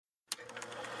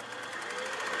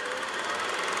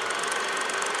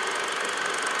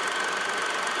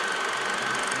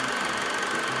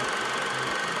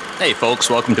Hey folks,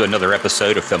 welcome to another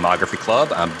episode of Filmography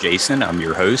Club. I'm Jason, I'm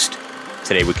your host.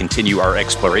 Today we continue our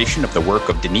exploration of the work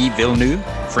of Denis Villeneuve,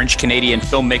 French-Canadian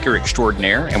filmmaker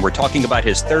extraordinaire, and we're talking about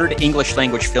his third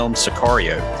English-language film,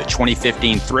 Sicario, the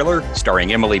 2015 thriller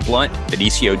starring Emily Blunt,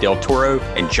 Benicio del Toro,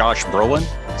 and Josh Brolin,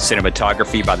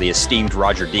 cinematography by the esteemed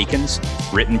Roger Deakins,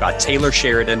 written by Taylor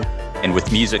Sheridan, and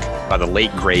with music by the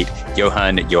late, great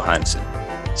Johan Johansson.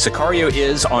 Sicario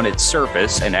is, on its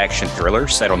surface, an action thriller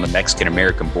set on the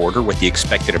Mexican-American border with the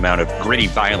expected amount of gritty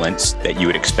violence that you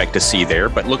would expect to see there,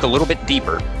 but look a little bit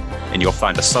deeper, and you'll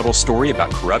find a subtle story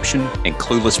about corruption and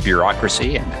clueless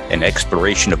bureaucracy and an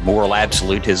exploration of moral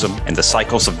absolutism and the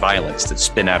cycles of violence that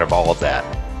spin out of all of that.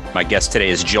 My guest today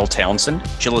is Jill Townsend.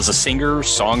 Jill is a singer,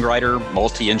 songwriter,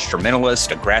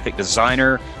 multi-instrumentalist, a graphic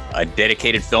designer, a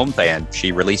dedicated film fan.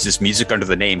 She releases music under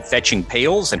the name Fetching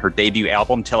Pails, and her debut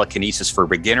album, Telekinesis for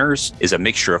Beginners, is a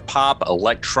mixture of pop,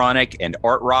 electronic, and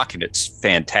art rock, and it's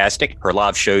fantastic. Her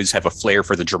live shows have a flair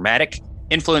for the dramatic,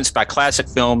 influenced by classic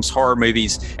films, horror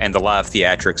movies, and the live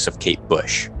theatrics of Kate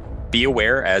Bush. Be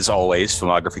aware, as always,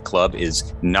 Filmography Club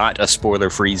is not a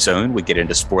spoiler-free zone. We get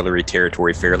into spoilery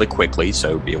territory fairly quickly,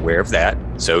 so be aware of that.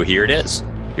 So here it is.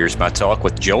 Here's my talk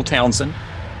with Jill Townsend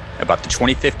about the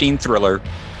 2015 thriller,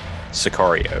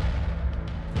 Sicario.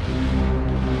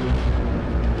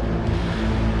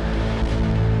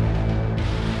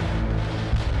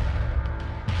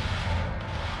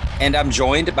 And I'm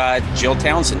joined by Jill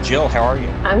Townsend. Jill, how are you?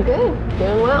 I'm good.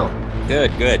 Doing well.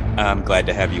 Good. I'm glad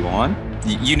to have you on.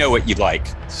 You know what you like,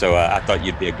 so I thought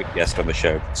you'd be a good guest on the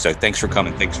show. So thanks for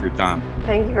coming. Thanks for your time.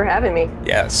 Thank you for having me.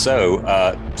 Yeah, so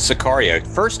Sicario.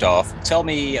 First off, tell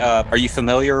me, are you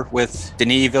familiar with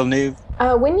Denis Villeneuve?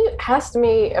 When you asked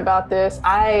me about this,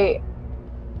 I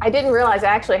didn't realize I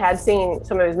actually had seen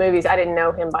some of his movies. I didn't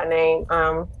know him by name.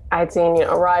 I had seen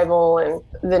Arrival and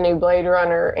the new Blade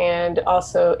Runner and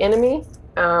also Enemy.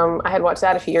 I had watched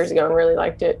that a few years ago and really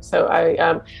liked it. So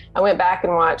I went back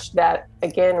and watched that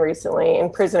again recently,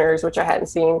 and Prisoners, which I hadn't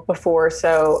seen before.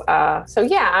 So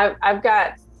yeah, I've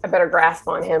got a better grasp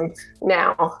on him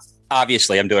now.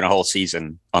 Obviously, I'm doing a whole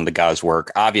season on the guy's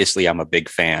work. Obviously, I'm a big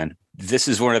fan. This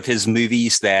is one of his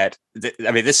movies that,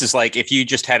 this is like if you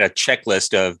just had a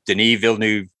checklist of Denis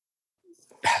Villeneuve,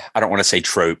 I don't want to say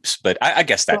tropes, but I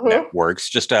guess that works.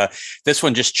 Just this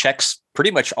one just checks pretty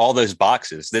much all those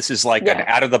boxes. This is like an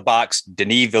out of the box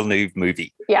Denis Villeneuve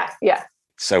movie. Yeah.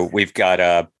 So we've got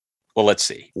well, let's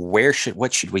see.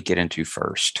 What should we get into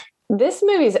first? This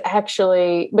movie's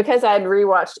actually, because I'd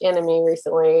rewatched Enemy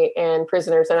recently and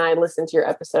Prisoners, and I listened to your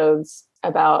episodes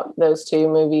about those two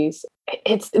movies.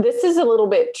 This is a little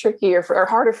bit trickier or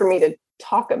harder for me to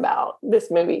talk about this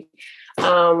movie.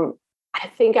 I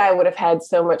think I would have had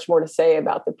so much more to say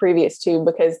about the previous two,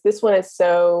 because this one is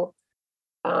so,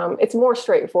 it's more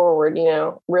straightforward,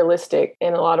 realistic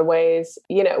in a lot of ways,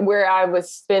 where I was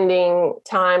spending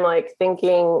time like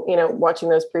thinking, watching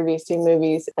those previous two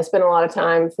movies. I spent a lot of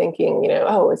time thinking,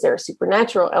 is there a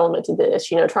supernatural element to this?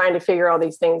 Trying to figure all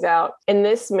these things out. And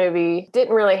this movie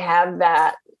didn't really have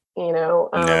that. No.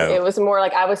 It was more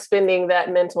like I was spending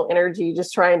that mental energy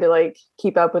just trying to like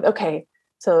keep up with, okay,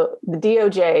 so the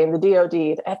DOJ and the DOD,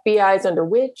 the FBI is under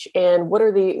which, and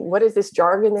what is this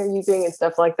jargon they're using and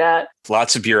stuff like that?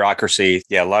 Lots of bureaucracy.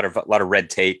 Yeah. A lot of red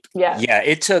tape. Yeah.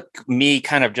 It took me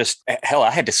kind of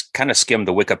I had to kind of skim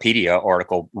the Wikipedia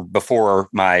article before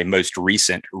my most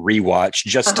recent rewatch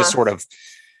just to sort of,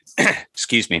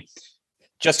 excuse me,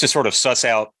 just to sort of suss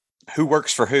out who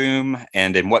works for whom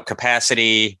and in what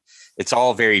capacity. It's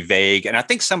all very vague. And I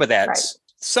think some of that's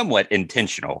somewhat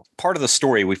intentional. Part of the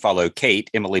story, we follow Kate,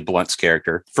 Emily Blunt's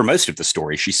character. For most of the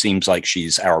story, she seems like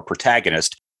she's our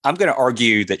protagonist. I'm going to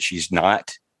argue that she's not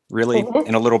really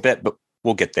in a little bit, but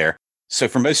we'll get there. So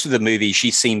for most of the movie, she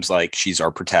seems like she's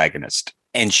our protagonist.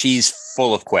 And she's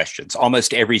full of questions.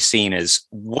 Almost every scene is,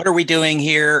 what are we doing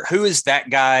here? Who is that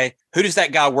guy? Who does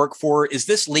that guy work for? Is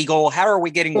this legal? How are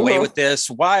we getting away with this?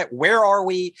 Why? Where are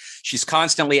we? She's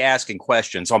constantly asking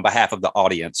questions on behalf of the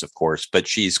audience, of course, but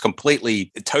she's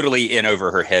totally in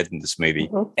over her head in this movie.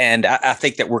 And I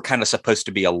think that we're kind of supposed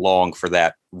to be along for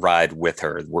that ride with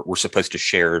her. We're supposed to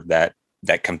share that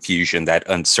confusion, that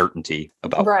uncertainty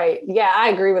about. Right. Yeah, I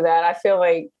agree with that. I feel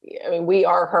like, we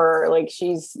are her, like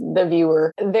she's the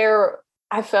viewer.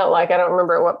 I felt like, I don't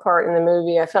remember at what part in the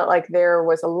movie, I felt like there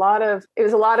was a lot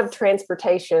of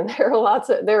transportation. There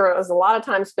was a lot of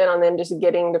time spent on them just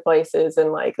getting to places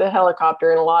and like the helicopter,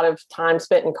 and a lot of time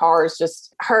spent in cars,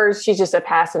 she's just a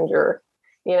passenger,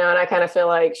 and I kind of feel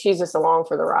like she's just along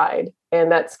for the ride. And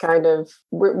that's kind of,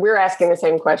 we're asking the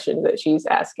same questions that she's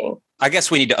asking. I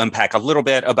guess we need to unpack a little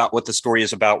bit about what the story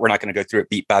is about. We're not going to go through it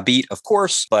beat by beat, of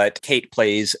course, but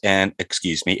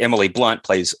Emily Blunt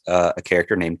plays a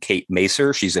character named Kate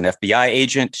Macer. She's an FBI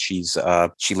agent. She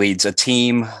leads a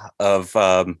team of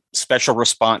special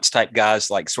response type guys,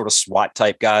 like sort of SWAT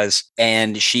type guys.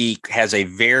 And she has a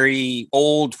very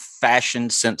old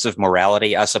fashioned sense of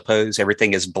morality, I suppose.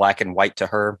 Everything is black and white to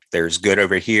her. There's good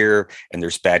over here and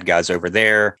there's bad guys over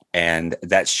there. And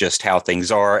that's just how things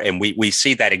are. And we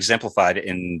see that exemplified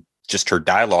in just her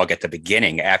dialogue at the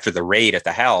beginning after the raid at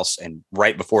the house and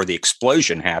right before the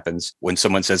explosion happens, when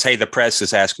someone says, hey, the press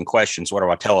is asking questions. What do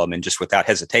I tell them? And just without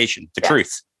hesitation, the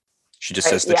truth. She just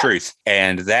says the truth.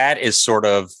 And that is sort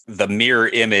of the mirror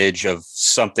image of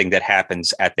something that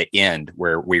happens at the end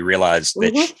where we realize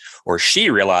that,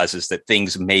 she realizes that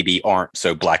things maybe aren't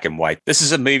so black and white. This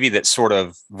is a movie that sort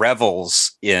of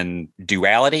revels in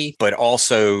duality, but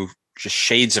also just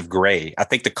shades of gray. I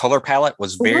think the color palette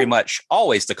was very much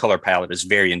always the color palette is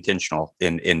very intentional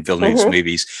in Villeneuve's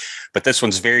movies. But this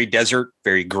one's very desert,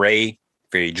 very gray,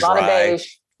 very dry.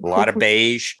 A lot of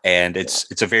beige, and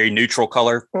it's a very neutral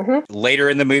color. Later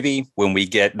in the movie, when we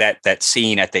get that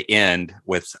scene at the end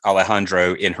with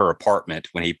Alejandro in her apartment,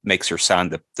 when he makes her sign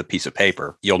the piece of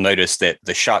paper, you'll notice that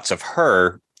the shots of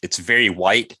her, it's very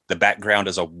white. The background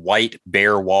is a white,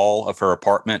 bare wall of her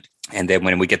apartment. And then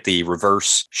when we get the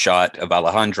reverse shot of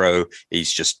Alejandro,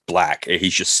 he's just black.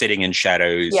 He's just sitting in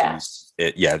shadows.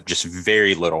 Just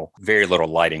very little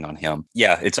lighting on him.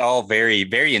 Yeah, it's all very,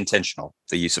 very intentional,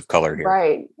 the use of color here.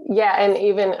 Right. Yeah. And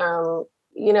even,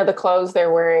 the clothes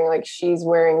they're wearing, like she's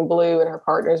wearing blue and her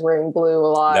partner's wearing blue a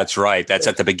lot. That's right. That's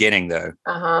at the beginning, though.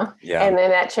 Yeah. And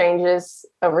then that changes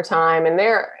over time. And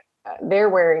they're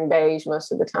wearing beige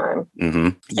most of the time.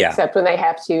 Yeah. Except when they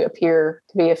have to appear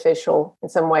to be official in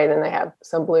some way, then they have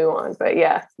some blue on. But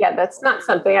yeah, that's not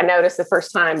something I noticed the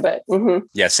first time, but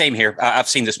yeah, same here. I've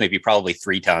seen this movie probably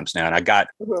 3 times now, and I got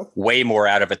way more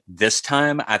out of it this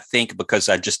time, I think, because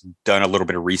I just done a little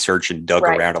bit of research and dug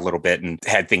around a little bit and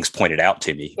had things pointed out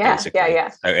to me. Basically.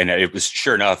 Yeah. And it was,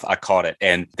 sure enough, I caught it.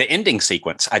 And the ending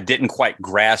sequence, I didn't quite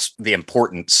grasp the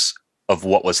importance of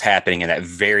what was happening in that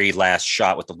very last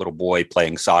shot with the little boy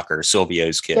playing soccer,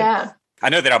 Silvio's kid. Yeah. I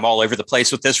know that I'm all over the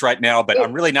place with this right now, but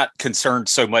I'm really not concerned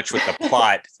so much with the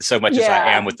plot so much as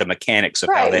I am with the mechanics of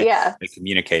how they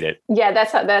communicate it. Yeah,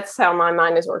 that's how my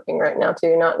mind is working right now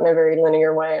too, not in a very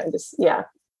linear way. I'm just,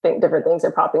 think different things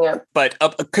are popping up. But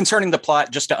concerning the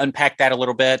plot, just to unpack that a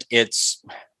little bit, it's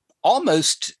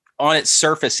almost on its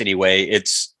surface anyway,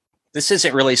 this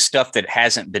isn't really stuff that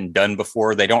hasn't been done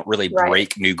before. They don't really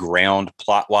break new ground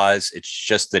plot-wise. It's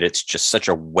just that it's just such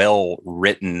a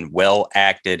well-written,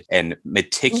 well-acted, and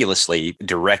meticulously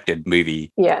directed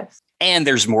movie. Yes. And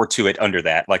there's more to it under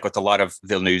that. Like with a lot of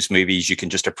Villeneuve's movies, you can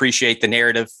just appreciate the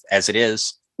narrative as it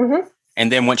is.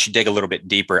 And then once you dig a little bit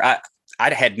deeper, I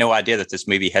had no idea that this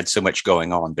movie had so much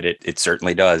going on, but it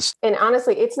certainly does. And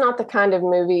honestly, it's not the kind of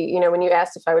movie, when you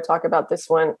asked if I would talk about this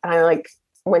one, I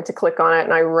went to click on it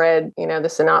and I read, the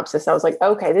synopsis. I was like,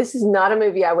 okay, this is not a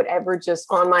movie I would ever just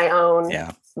on my own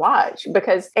watch,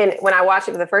 and when I watched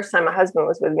it for the first time, my husband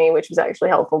was with me, which was actually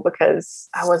helpful because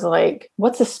I was like,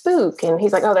 what's a spook? And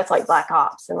he's like, oh, that's like Black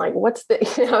Ops. And like, what's the,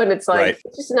 and it's like,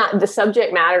 it's just not, the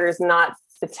subject matter is not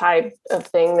the type of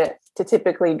thing that to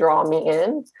typically draw me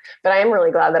in, but I am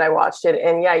really glad that I watched it.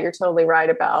 And yeah, you're totally right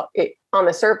about it. On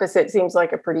the surface, it seems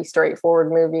like a pretty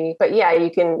straightforward movie, but yeah,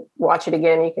 you can watch it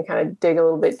again. You can kind of dig a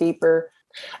little bit deeper.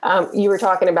 You were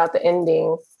talking about the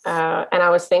ending, and I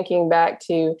was thinking back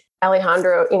to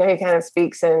Alejandro. He kind of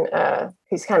speaks and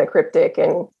he's kind of cryptic,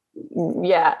 and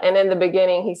and in the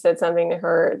beginning, he said something to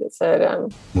her that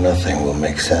said, "Nothing will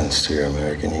make sense to your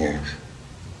American ears,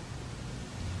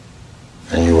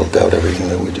 and you will doubt everything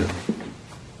that we do.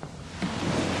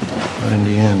 But in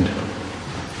the end,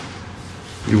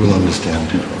 you will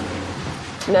understand.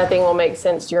 Nothing will make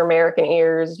sense to your American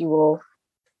ears. You will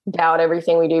doubt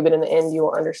everything we do, but in the end, you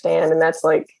will understand." And that's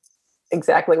like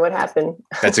exactly what happened.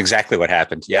 That's exactly what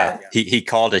happened. Yeah. He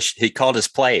called his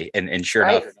play, and sure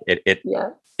enough,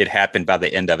 it happened by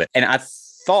the end of it. And I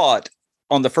thought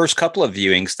on the first couple of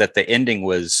viewings that the ending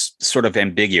was sort of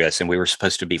ambiguous, and we were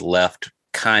supposed to be left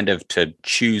kind of to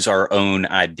choose our own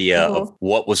idea of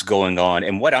what was going on.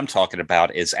 And what I'm talking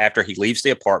about is after he leaves the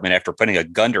apartment, after putting a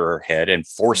gun to her head and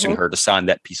forcing her to sign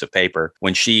that piece of paper,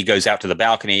 when she goes out to the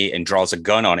balcony and draws a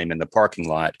gun on him in the parking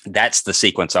lot, that's the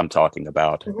sequence I'm talking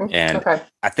about. And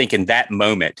I think in that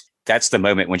moment, that's the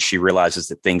moment when she realizes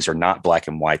that things are not black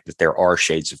and white, that there are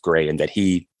shades of gray, and that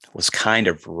he was kind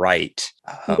of right.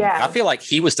 I feel like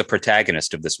he was the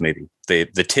protagonist of this movie, the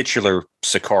titular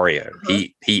Sicario.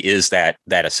 He is that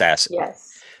assassin.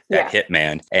 Yes. at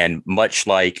Hitman. And much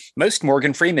like most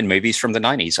Morgan Freeman movies from the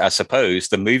 90s, I suppose,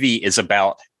 the movie is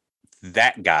about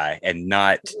that guy and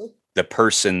not the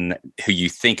person who you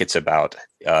think it's about.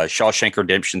 Shawshank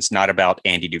Redemption's not about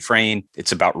Andy Dufresne.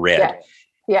 It's about Red.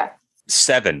 Yeah.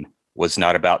 Seven was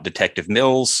not about Detective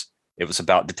Mills. It was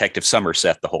about Detective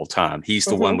Somerset the whole time. He's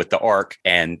the one with the arc.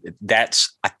 And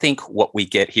that's, I think, what we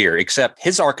get here, except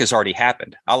his arc has already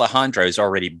happened. Alejandro's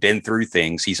already been through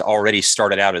things. He's already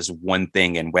started out as one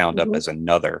thing and wound up as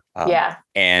another.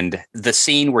 And the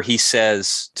scene where he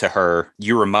says to her,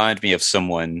 "You remind me of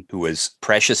someone who was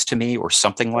precious to me," or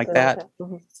something like that.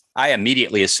 I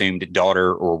immediately assumed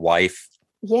daughter or wife.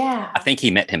 Yeah. I think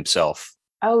he meant himself.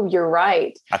 Oh, you're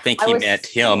right. I think he meant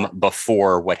him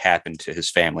before what happened to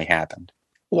his family happened.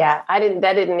 Yeah,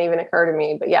 that didn't even occur to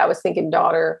me. But yeah, I was thinking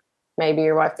daughter, maybe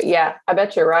your wife. But yeah, I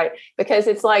bet you're right. Because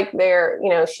it's like they're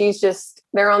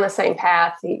on the same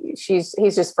path.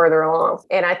 He's just further along.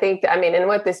 And I think, and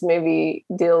what this movie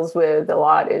deals with a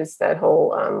lot is that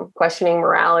whole questioning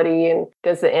morality, and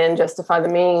does the end justify the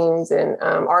means? And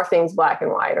are things black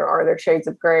and white, or are there shades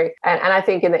of gray? And I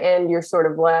think in the end, you're sort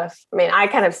of left. I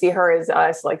kind of see her as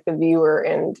us, like the viewer,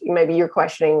 and maybe you're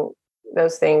questioning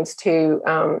those things too.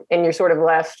 And you're sort of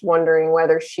left wondering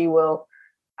whether she will,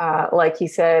 like he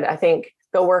said, I think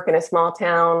they'll work in a small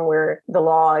town where the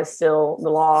law is still the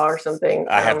law or something.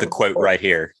 I have the quote right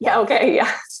here. Yeah. Okay.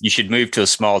 Yeah. "You should move to a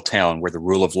small town where the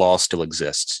rule of law still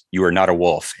exists. You are not a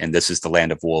wolf, and this is the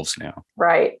land of wolves now."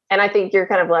 Right. And I think you're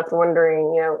kind of left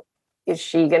wondering, is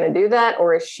she going to do that?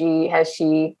 Or does she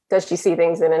see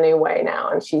things in a new way now,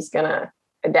 and she's going to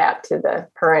adapt to the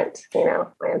current,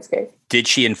 landscape? Did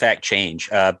she in fact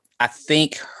change? I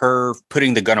think her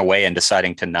putting the gun away and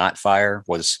deciding to not fire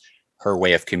was her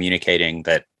way of communicating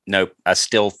that, nope, I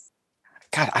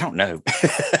don't know.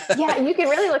 Yeah, you can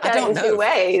really look at it in two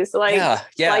ways. Like,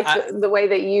 the way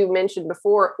that you mentioned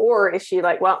before, or is she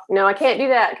like, well, no, I can't do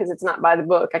that because it's not by the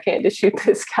book. I can't just shoot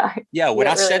this guy. Yeah, when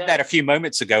I said that a few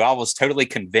moments ago, I was totally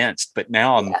convinced, but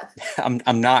now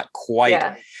I'm not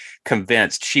quite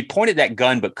convinced. She pointed that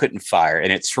gun but couldn't fire,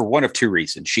 and it's for one of two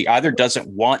reasons. She either doesn't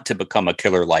want to become a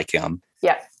killer like him.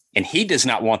 Yeah. And he does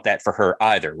not want that for her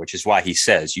either, which is why he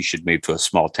says you should move to a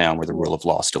small town where the rule of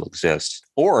law still exists.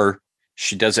 Or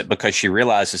she does it because she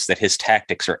realizes that his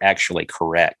tactics are actually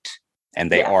correct and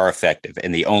they are effective.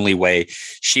 And the only way,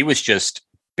 she was just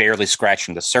barely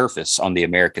scratching the surface on the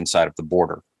American side of the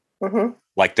border.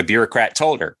 Like the bureaucrat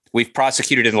told her, we've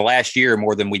prosecuted in the last year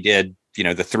more than we did,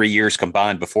 the 3 years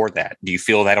combined before that. Do you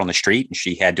feel that on the street? And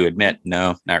she had to admit,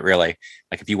 no, not really.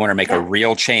 Like, if you want to make a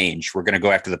real change, we're going to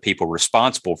go after the people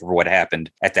responsible for what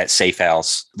happened at that safe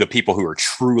house, the people who are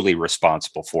truly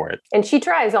responsible for it. And she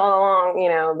tries all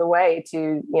along, the way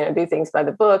to, do things by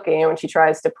the book. And when she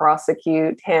tries to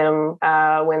prosecute him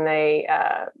when they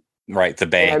the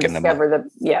bank and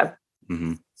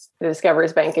discover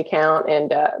his bank account. And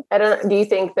do you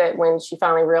think that when she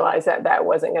finally realized that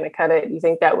wasn't going to cut it, do you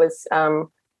think that was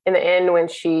in the end when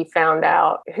she found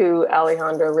out who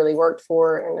Alejandro really worked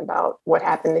for and about what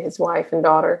happened to his wife and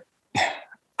daughter?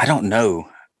 I don't know.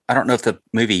 I don't know if the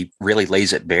movie really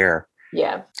lays it bare.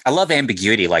 Yeah. I love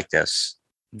ambiguity like this.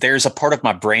 There's a part of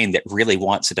my brain that really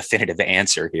wants a definitive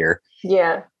answer here.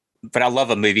 Yeah. But I love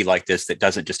a movie like this that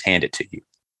doesn't just hand it to you.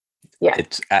 Yeah.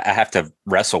 I have to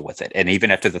wrestle with it. And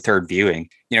even after the third viewing,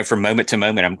 from moment to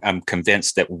moment, I'm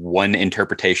convinced that one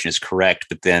interpretation is correct,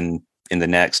 but then in the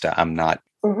next, I'm not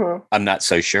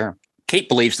so sure. Kate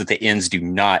believes that the ends do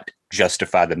not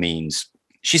justify the means.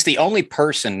 She's the only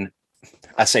person,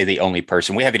 I say the only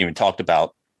person, we haven't even talked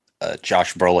about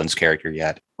Josh Brolin's character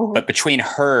yet. But between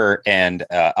her and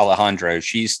Alejandro,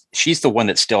 she's the one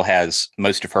that still has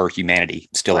most of her humanity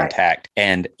still intact.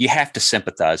 And you have to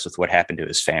sympathize with what happened to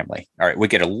his family. All right, we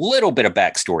get a little bit of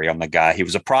backstory on the guy. He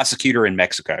was a prosecutor in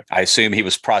Mexico. I assume he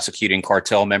was prosecuting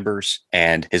cartel members,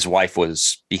 and his wife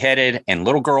was beheaded and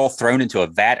little girl thrown into a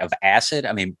vat of acid.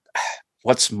 I mean,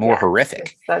 what's more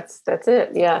horrific? That's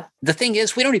it. Yeah. The thing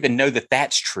is, we don't even know that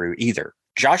that's true either.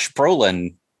 Josh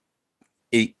Brolin,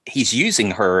 he's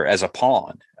using her as a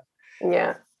pawn.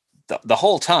 Yeah. The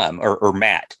whole time, or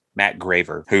Matt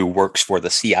Graver, who works for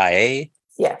the CIA.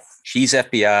 Yes. She's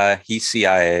FBI, he's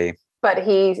CIA. But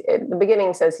he, at the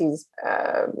beginning, says he's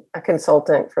a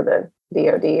consultant for the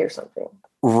DOD or something.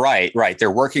 Right.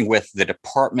 They're working with the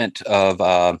Department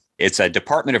of, it's a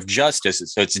Department of Justice.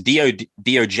 So it's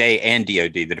DOJ and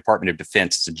DOD, the Department of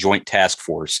Defense. It's a joint task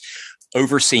force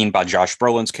overseen by Josh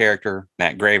Brolin's character,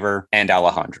 Matt Graver, and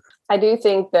Alejandro. I do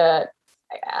think that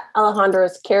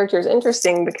Alejandro's character is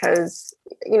interesting because,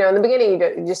 in the beginning,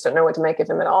 you just don't know what to make of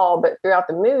him at all. But throughout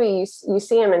the movie, you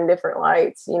see him in different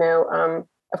lights,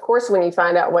 of course, when you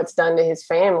find out what's done to his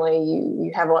family,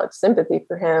 you have a lot of sympathy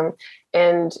for him.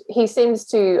 And he seems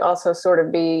to also sort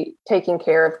of be taking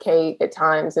care of Kate at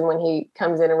times. And when he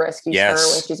comes in and rescues her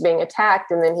when she's being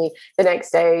attacked, and then the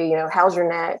next day, how's your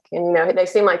neck? And, they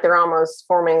seem like they're almost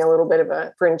forming a little bit of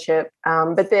a friendship.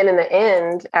 But then in the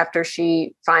end, after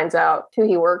she finds out who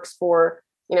he works for,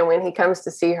 when he comes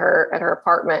to see her at her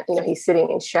apartment, he's sitting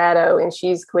in shadow and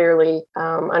she's clearly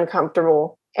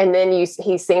uncomfortable. And then he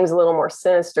seems a little more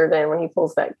sinister than when he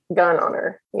pulls that gun on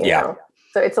her. You know?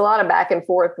 So it's a lot of back and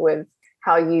forth with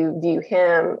how you view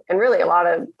him, and really a lot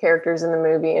of characters in the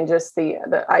movie, and just the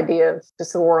idea of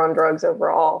just the war on drugs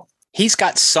overall. He's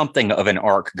got something of an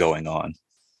arc going on.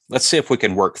 Let's see if we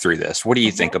can work through this. What do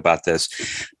you think about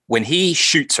this? When he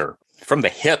shoots her from the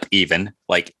hip, even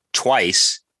like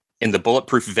twice in the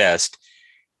bulletproof vest,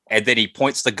 and then he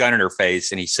points the gun in her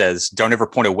face and he says, "Don't ever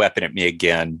point a weapon at me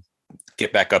again.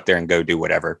 Get back up there and go do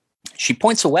whatever." She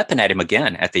points a weapon at him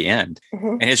again at the end.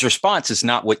 And his response is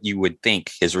not what you would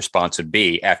think his response would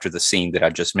be after the scene that I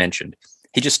just mentioned.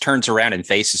 He just turns around and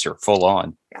faces her full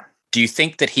on. Yeah. Do you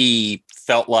think that he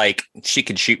felt like she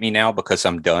could shoot me now because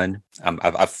I'm done?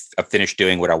 I've finished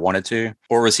doing what I wanted to?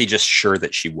 Or was he just sure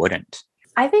that she wouldn't?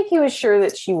 I think he was sure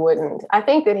that she wouldn't. I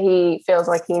think that he feels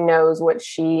like he knows what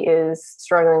she is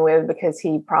struggling with because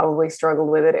he probably struggled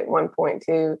with it at one point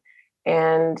too.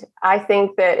 And I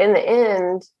think that in the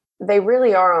end, they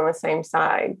really are on the same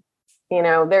side.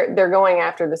 They're going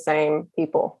after the same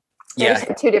people. There's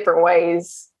two different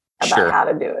ways about how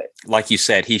to do it. Like you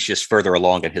said, he's just further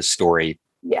along in his story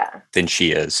than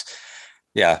she is.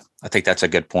 Yeah, I think that's a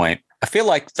good point. I feel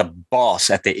like the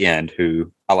boss at the end,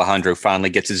 who Alejandro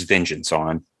finally gets his vengeance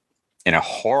on in a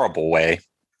horrible way.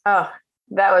 Oh,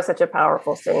 that was such a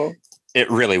powerful scene.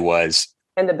 It really was.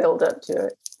 And the build up to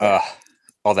it.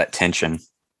 All that tension.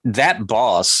 That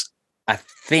boss, I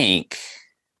think,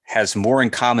 has more in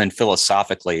common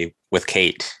philosophically with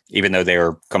Kate, even though they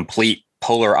are complete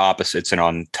polar opposites and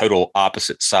on total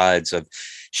opposite sides of,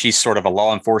 she's sort of a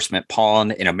law enforcement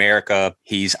pawn in America.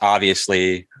 He's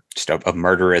obviously just a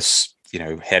murderous,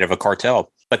 head of a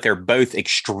cartel. But they're both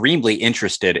extremely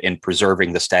interested in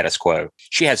preserving the status quo.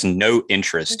 She has no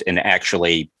interest in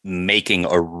actually making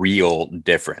a real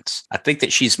difference. I think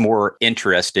that she's more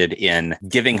interested in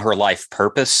giving her life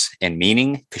purpose and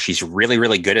meaning, because she's really,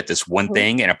 really good at this one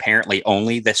thing, and apparently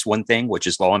only this one thing, which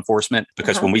is law enforcement.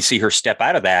 Because when we see her step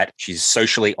out of that, she's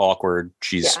socially awkward.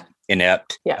 She's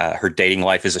inept. Her dating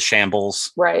life is a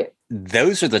shambles. Right.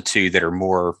 Those are the two that are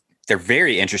more... They're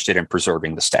very interested in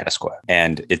preserving the status quo.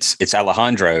 And it's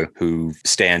Alejandro who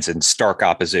stands in stark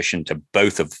opposition to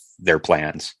both of their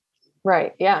plans.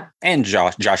 Right. Yeah. And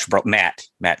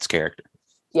Matt's character.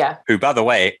 Yeah. Who, by the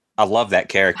way, I love that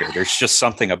character. There's just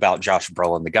something about Josh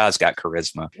Brolin. The guy's got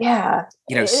charisma. Yeah.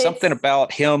 Something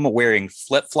about him wearing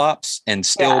flip-flops and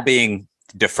still being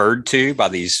deferred to by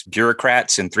these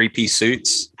bureaucrats in three-piece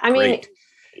suits. I mean,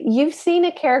 you've seen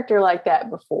a character like that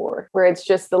before, where it's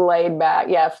just the laid back,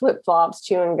 flip-flops,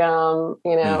 chewing gum,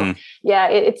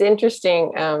 it's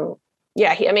interesting. He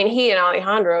and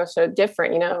Alejandro are so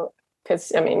different,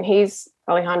 because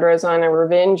Alejandro's on a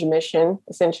revenge mission,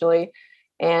 essentially.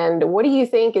 And what do you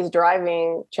think is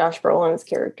driving Josh Brolin's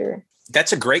character?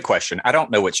 That's a great question. I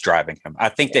don't know what's driving him. I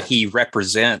think that he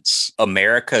represents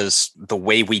America's, the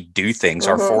way we do things,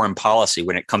 our foreign policy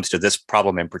when it comes to this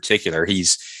problem in particular.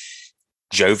 He's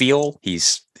jovial.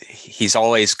 He's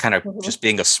always kind of just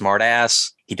being a smart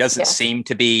ass. He doesn't seem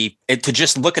to be, to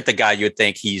just look at the guy, you would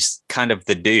think he's kind of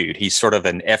the dude. He's sort of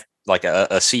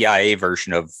a CIA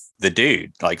version of the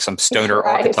dude, like some stoner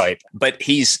archetype, but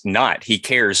he's not. He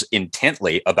cares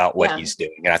intently about what he's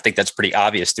doing. And I think that's pretty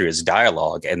obvious through his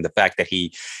dialogue and the fact that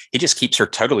he just keeps her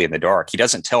totally in the dark. He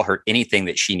doesn't tell her anything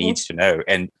that she needs to know.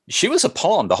 And she was a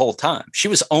pawn the whole time. She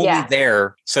was only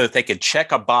there so that they could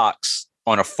check a box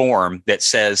on a form that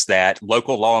says that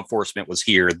local law enforcement was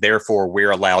here, therefore we're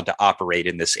allowed to operate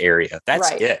in this area. That's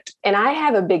it. And I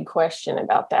have a big question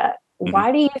about that.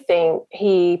 Why do you think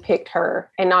he picked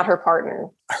her and not her partner?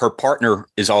 Her partner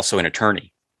is also an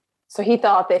attorney. So he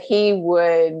thought that he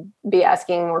would be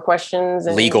asking more questions.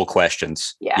 Legal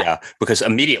questions. Yeah. Because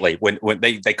immediately when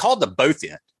they called them both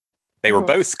in, they were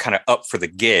both kind of up for the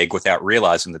gig without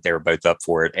realizing that they were both up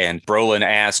for it. And Brolin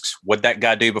asks, what'd that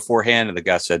guy do beforehand? And the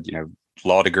guy said,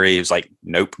 law degree. He was like,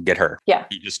 nope, get her. Yeah.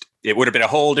 It would have been a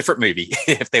whole different movie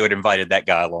if they would have invited that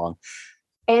guy along.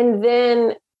 And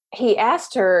then he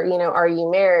asked her, are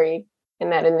you married in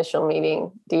that initial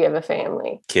meeting? Do you have a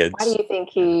family? Kids. Why do you think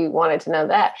he wanted to know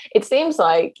that? It seems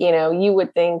like, you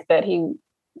would think that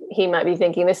he might be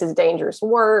thinking this is dangerous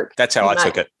work. That's how I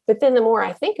took it. But then the more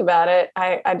I think about it,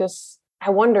 I I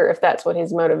wonder if that's what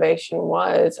his motivation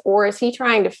was, or is he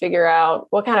trying to figure out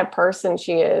what kind of person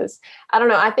she is? I don't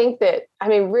know. I think that, I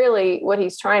mean, really what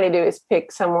he's trying to do is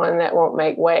pick someone that won't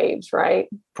make waves, right?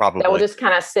 Probably. That will just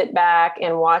kind of sit back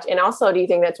and watch. And also, do you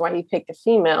think that's why he picked a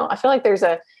female? I feel like there's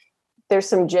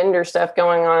some gender stuff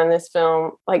going on in this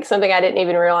film. Like something I didn't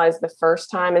even realize the first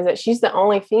time is that she's the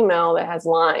only female that has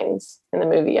lines in the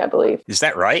movie, I believe. Is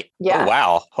that right? Yeah. Oh,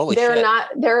 wow. Holy shit.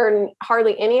 There are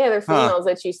hardly any other females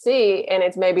that you see. And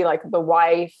it's maybe like the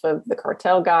wife of the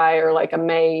cartel guy or like a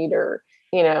maid or,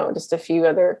 you know, just a few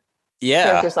other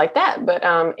characters like that. But,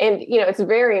 and, you know, it's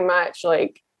very much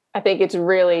like, I think it's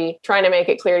really trying to make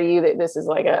it clear to you that this is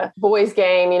like a boys'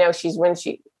 game. You know,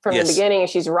 from the beginning,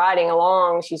 she's riding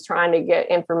along, she's trying to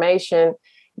get information.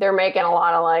 They're making a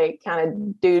lot of like kind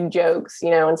of dude jokes,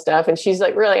 you know, and stuff. And she's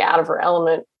like really out of her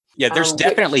element. Yeah, there's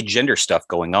definitely gender stuff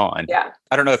going on. Yeah.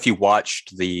 I don't know if you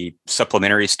watched the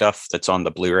supplementary stuff that's on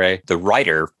the Blu-ray. The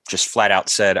writer just flat out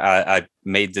said, I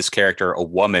made this character a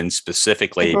woman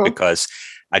specifically because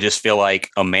I just feel like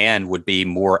a man would be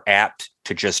more apt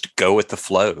to just go with the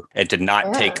flow and to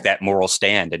not take that moral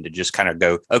stand and to just kind of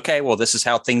go, okay, well, this is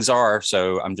how things are.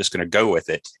 So I'm just going to go with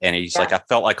it. And he's like, I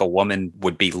felt like a woman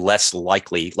would be less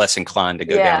inclined to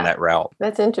go down that route.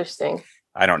 That's interesting.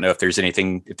 I don't know if there's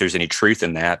any truth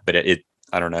in that, but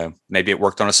I don't know. Maybe it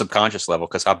worked on a subconscious level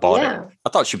because I bought it. I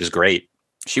thought she was great.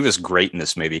 She was great in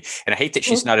this movie. And I hate that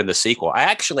she's not in the sequel. I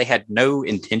actually had no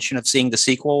intention of seeing the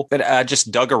sequel, but I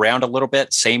just dug around a little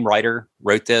bit. Same writer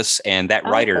wrote this, and that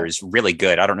writer is really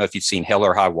good. I don't know if you've seen Hell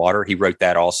or High Water. He wrote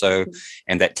that also.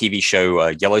 And that TV show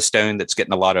Yellowstone that's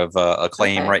getting a lot of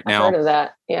acclaim right now. I've heard of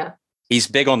that. Yeah. He's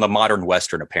big on the modern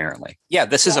Western, apparently. Yeah,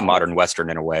 this is a modern Western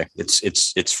in a way.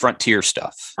 It's frontier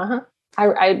stuff.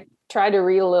 I tried to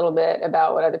read a little bit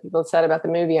about what other people had said about the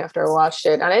movie after I watched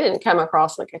it. And I didn't come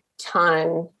across like a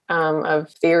ton of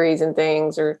theories and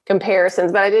things or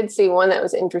comparisons, but I did see one that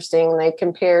was interesting. They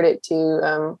compared it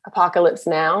to Apocalypse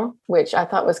Now, which I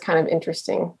thought was kind of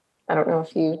interesting. I don't know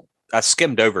if you... I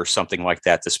skimmed over something like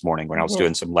that this morning when I was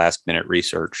doing some last minute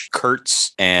research.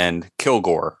 Kurtz and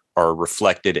Kilgore are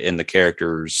reflected in the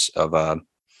characters of,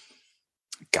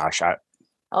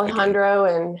 Alejandro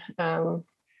and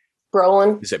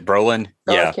Brolin. Is it Brolin?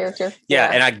 Brolin's character. Yeah.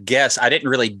 And I guess I didn't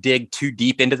really dig too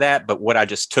deep into that, but what I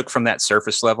just took from that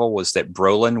surface level was that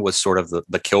Brolin was sort of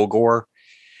the Kilgore,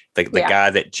 the guy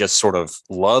that just sort of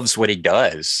loves what he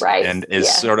does. Right. And is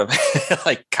sort of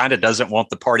like kind of doesn't want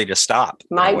the party to stop.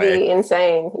 Might be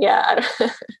insane. Yeah.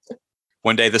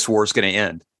 One day this war is going to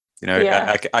end. You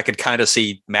know, I could kind of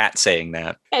see Matt saying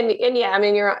that. And yeah, I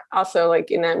mean, you're also like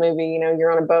in that movie, you know,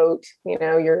 you're on a boat, you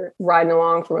know, you're riding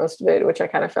along for most of it, which I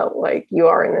kind of felt like you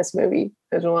are in this movie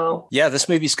as well. Yeah, this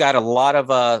movie's got a lot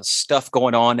of stuff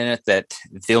going on in it that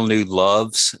Villeneuve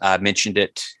loves. I mentioned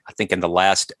it, I think, in the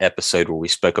last episode where we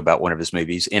spoke about one of his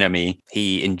movies, Enemy.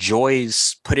 He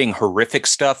enjoys putting horrific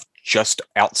stuff just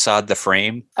outside the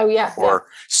frame. Oh, yeah. Or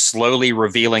slowly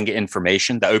revealing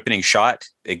information. The opening shot,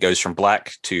 it goes from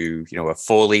black to, you know, a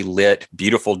fully lit,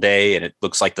 beautiful day, and it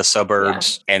looks like the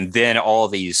suburbs. Yeah. And then all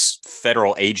these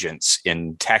federal agents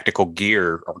in tactical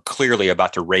gear are clearly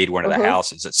about to raid one of the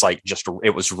houses. It's like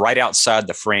it was right outside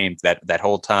the frame that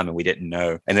whole time, and we didn't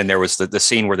know. And then there was the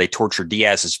scene where they tortured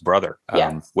Diaz's brother,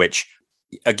 which,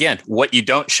 again, what you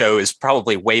don't show is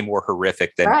probably way more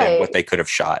horrific than what they could have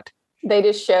shot. They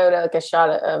just showed like a shot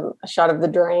of the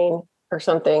drain or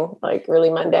something like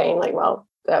really mundane, like, well,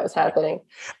 that was happening.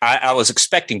 I was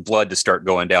expecting blood to start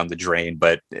going down the drain,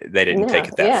 but they didn't take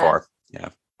it that far. Yeah.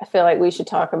 I feel like we should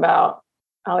talk about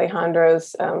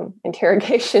Alejandro's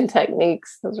interrogation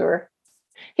techniques.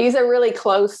 He's a really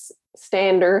close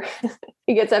stander.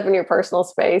 He gets up in your personal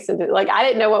space and like, I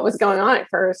didn't know what was going on at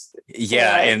first.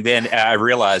 Yeah. And then I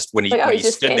realized when he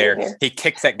stood there, he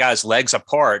kicked that guy's legs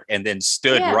apart and then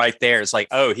stood right there. It's like,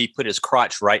 oh, he put his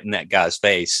crotch right in that guy's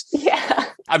face. Yeah.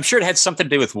 I'm sure it had something to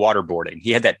do with waterboarding.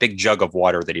 He had that big jug of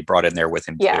water that he brought in there with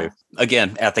him too.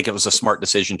 Again, I think it was a smart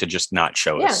decision to just not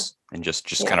show us and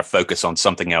just kind of focus on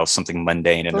something else, something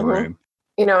mundane in the room.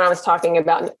 You know, when I was talking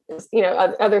about, you know,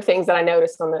 other things that I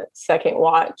noticed on the second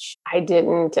watch, I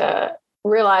didn't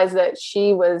realize that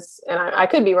she was, and I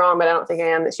could be wrong, but I don't think I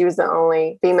am, that she was the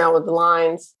only female with the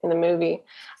lines in the movie.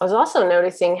 I was also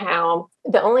noticing how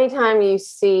the only time you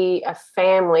see a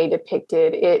family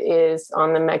depicted, it is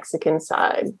on the Mexican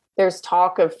side. There's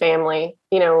talk of family,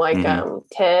 you know, like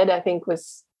Ted, I think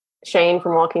was Shane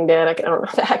from Walking Dead. I don't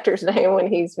know the actor's name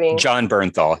when he's being John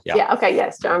Bernthal. Yeah. Okay.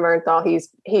 Yes. John Bernthal.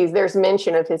 He's there's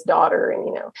mention of his daughter, and,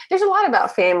 you know, there's a lot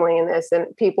about family in this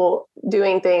and people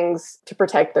doing things to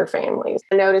protect their families.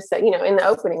 I noticed that, you know, in the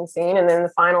opening scene and then the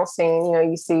final scene, you know,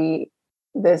 you see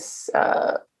this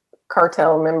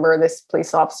cartel member, this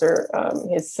police officer,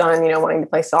 his son, wanting to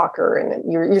play soccer,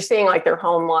 and you're seeing like their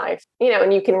home life,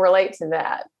 and you can relate to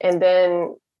that. And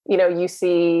then you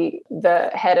see the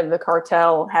head of the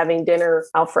cartel having dinner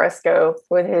al fresco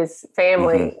with his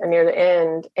family near the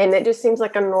end. And it just seems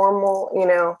like a normal,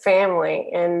 family.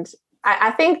 And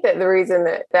I think that the reason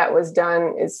that was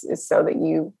done is so that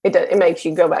it makes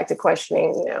you go back to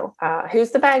questioning,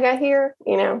 who's the bad guy here,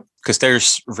 Because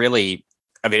there's really,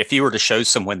 if you were to show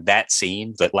someone that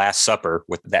scene, that Last Supper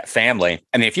with that family,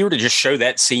 if you were to just show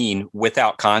that scene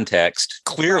without context,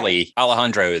 clearly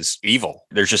Alejandro is evil.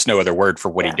 There's just no other word for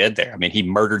what he did there. He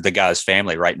murdered the guy's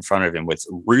family right in front of him with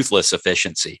ruthless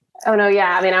efficiency. Oh, no.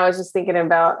 Yeah. I was just thinking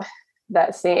about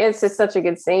that scene. It's just such a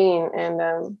good scene.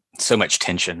 And so much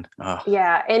tension. Oh.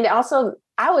 Yeah. And also,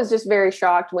 I was just very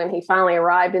shocked when he finally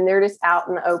arrived and they're just out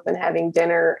in the open having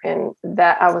dinner. And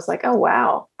that I was like, oh,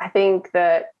 wow. I think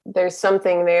that there's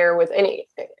something there with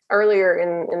earlier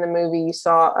in the movie, you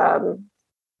saw,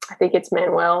 I think it's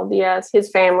Manuel Diaz, his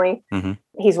family. Mm-hmm.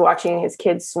 He's watching his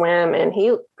kids swim and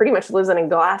he pretty much lives in a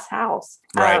glass house.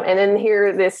 Right. And then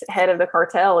here, this head of the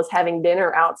cartel is having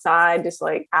dinner outside, just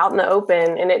like out in the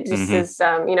open. And it just is,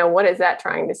 what is that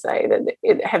trying to say?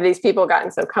 That have these people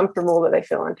gotten so comfortable that they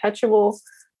feel untouchable?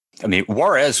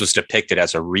 Juarez was depicted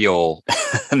as a real,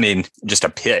 just a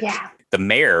pit. Yeah. The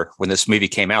mayor, when this movie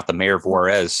came out, the mayor of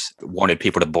Juarez wanted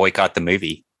people to boycott the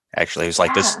movie. Actually, it was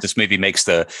like this movie makes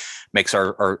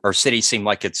our city seem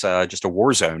like it's just a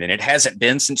war zone, and it hasn't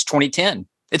been since 2010.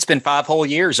 It's been 5 whole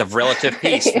years of relative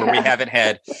peace where we haven't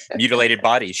had mutilated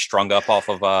bodies strung up off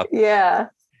of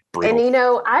brutal. And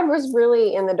I was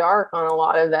really in the dark on a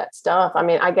lot of that stuff.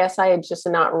 I guess I had just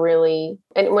not really.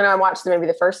 And when I watched the movie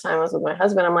the first time, I was with my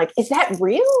husband. I'm like, is that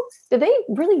real? Did they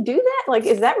really do that? Like,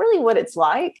 is that really what it's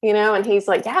like? And he's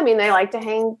like, yeah. They like to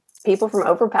hang people from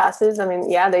overpasses.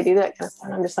 Yeah, they do that kind of stuff.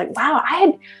 I'm just like, wow,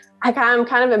 I'm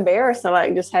kind of embarrassed.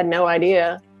 I just had no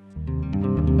idea.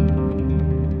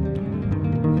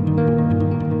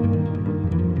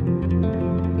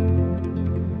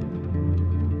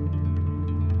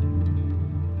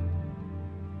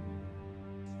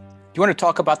 Do you want to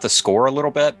talk about the score a little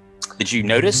bit? Did you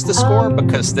notice the score?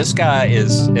 Because this guy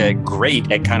is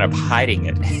great at kind of hiding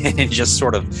it and just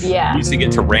sort of using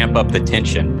it to ramp up the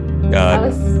tension.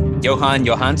 Jóhann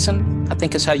Jóhannsson, I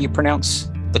think is how you pronounce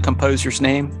the composer's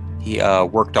name. He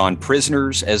worked on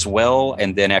Prisoners as well.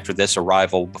 And then after this,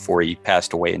 Arrival, before he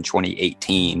passed away in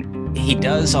 2018. He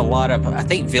does a lot of, I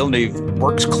think Villeneuve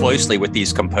works closely with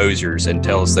these composers and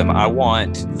tells them, I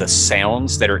want the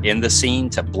sounds that are in the scene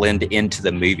to blend into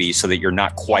the movie so that you're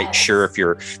not quite sure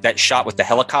if that shot with the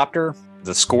helicopter,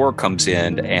 the score comes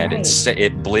in and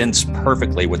it blends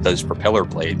perfectly with those propeller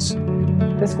blades.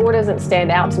 The score doesn't stand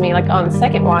out to me. Like on the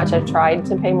second watch, I tried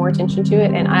to pay more attention to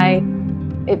it, and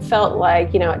it felt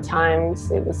like, at times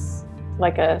it was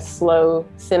like a slow,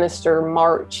 sinister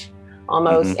march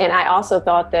almost. And I also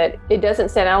thought that it doesn't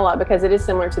stand out a lot because it is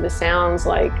similar to the sounds,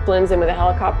 like blends in with a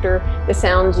helicopter, the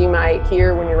sounds you might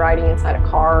hear when you're riding inside a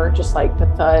car, just like the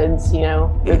thuds,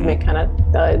 rhythmic kind of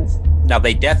thuds. Now,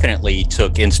 they definitely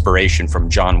took inspiration from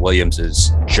John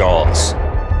Williams's Jaws.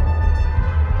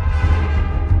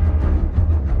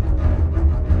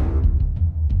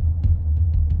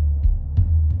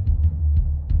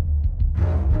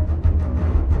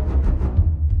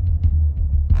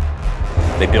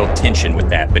 They build tension with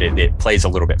that, but it plays a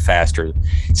little bit faster.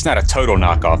 It's not a total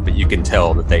knockoff, but you can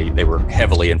tell that they were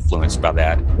heavily influenced by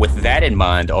that. With that in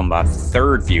mind, on my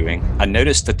third viewing, I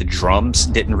noticed that the drums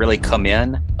didn't really come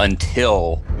in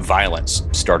until violence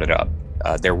started up.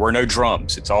 There were no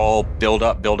drums. It's all build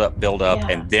up. Yeah.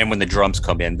 And then when the drums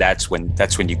come in, that's when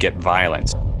you get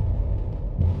violence.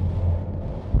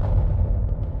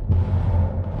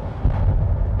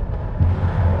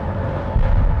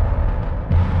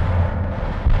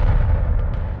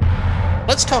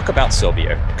 Let's talk about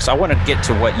Silvio, because I want to get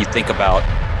to what you think about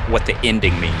what the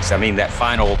ending means.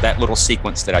 That little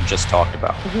sequence that I just talked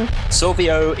about.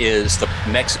 Silvio is the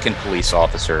Mexican police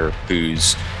officer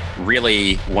who's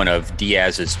really one of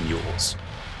Diaz's mules.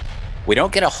 We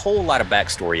don't get a whole lot of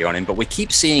backstory on him, but we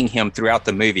keep seeing him throughout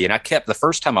the movie. And the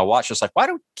first time I watched, I was like, why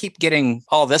do we keep getting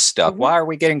all this stuff? Why are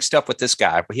we getting stuff with this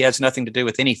guy? He has nothing to do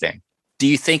with anything. Do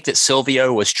you think that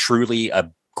Silvio was truly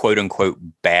a quote unquote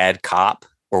bad cop?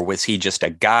 Or was he just a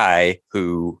guy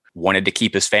who wanted to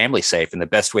keep his family safe? And the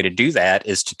best way to do that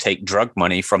is to take drug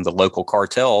money from the local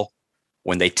cartel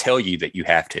when they tell you that you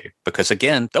have to. Because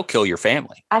again, they'll kill your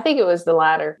family. I think it was the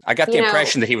latter. I got the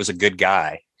impression that he was a good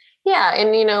guy. Yeah.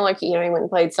 And, he went and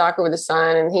played soccer with his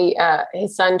son. And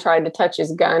his son tried to touch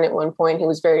his gun at one point. He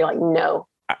was very like, no.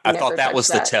 I thought that was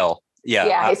the tell.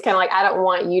 Yeah, he's kind of like, I don't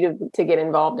want you to get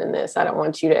involved in this. I don't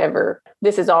want you to ever.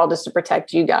 This is all just to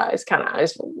protect you guys. Kind of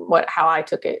is how I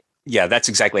took it. Yeah, that's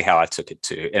exactly how I took it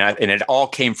too. And it all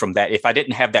came from that. If I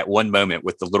didn't have that one moment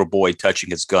with the little boy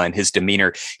touching his gun, his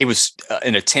demeanor, he was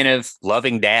an attentive,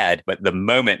 loving dad. But the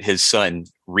moment his son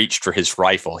reached for his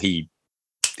rifle, he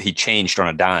changed on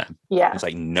a dime. Yeah. It was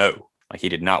like, no, like he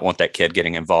did not want that kid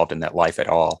getting involved in that life at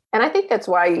all. And I think that's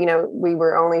why, we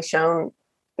were only shown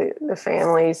the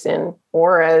families in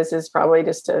Juarez is probably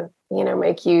just to,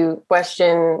 make you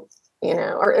question,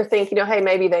 or think, hey,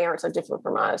 maybe they aren't so different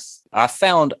from us. I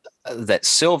found that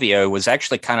Silvio was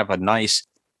actually kind of a nice,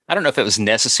 I don't know if it was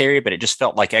necessary, but it just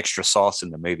felt like extra sauce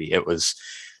in the movie. It was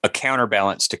a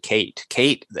counterbalance to Kate.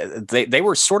 Kate, they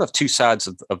were sort of two sides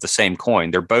of the same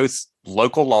coin. They're both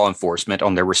local law enforcement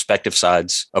on their respective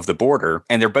sides of the border,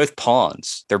 and they're both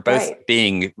pawns. They're both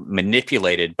being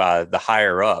manipulated by the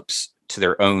higher ups to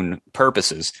their own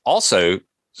purposes. Also,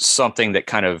 something that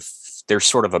kind of, there's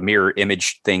sort of a mirror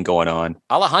image thing going on.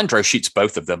 Alejandro shoots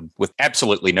both of them with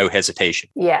absolutely no hesitation.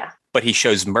 Yeah. But he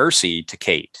shows mercy to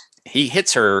Kate. He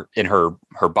hits her in her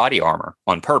body armor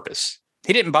on purpose.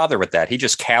 He didn't bother with that. He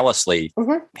just callously,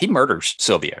 he murders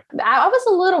Silvio. I was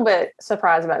a little bit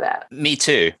surprised by that. Me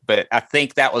too. But I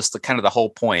think that was the whole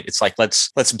point. It's like,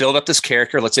 let's build up this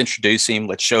character. Let's introduce him.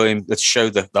 Let's show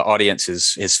the audience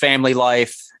his family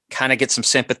life, kind of get some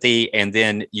sympathy. And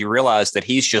then you realize that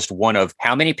he's just one of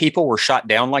how many people were shot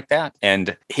down like that?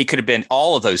 And he could have been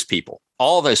all of those people,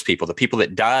 the people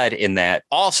that died in that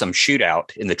awesome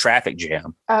shootout in the traffic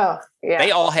jam. Oh, yeah.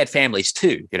 They all had families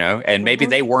too, and maybe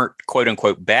they weren't quote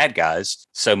unquote bad guys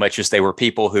so much as they were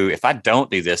people who, if I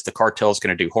don't do this, the cartel is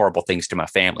going to do horrible things to my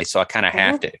family. So I kind of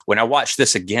have to. When I watch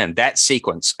this again, that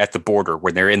sequence at the border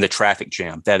when they're in the traffic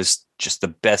jam, that is just the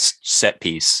best set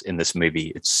piece in this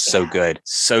movie. It's so good,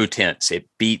 so tense. It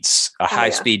beats a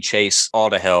high-speed chase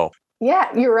all to hell.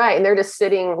 Yeah, you're right. And they're just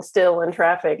sitting still in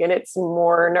traffic, and it's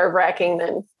more nerve-wracking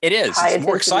than it is. It's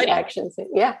more exciting. Action scene.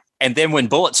 Yeah. And then when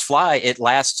bullets fly, it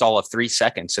lasts all of 3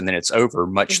 seconds and then it's over,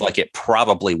 much like it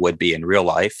probably would be in real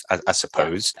life, I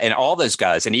suppose. Yeah. And all those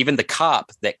guys, and even the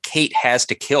cop that Kate has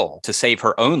to kill to save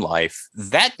her own life,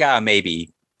 that guy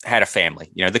maybe had a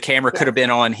family. The camera could have been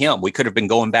on him. We could have been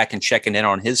going back and checking in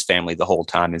on his family the whole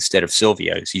time instead of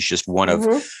Silvio's. He's just one of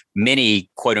many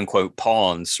quote unquote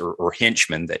pawns or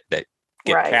henchmen that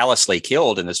get callously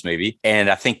killed in this movie. And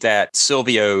I think that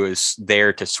Silvio is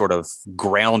there to sort of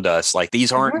ground us. Like,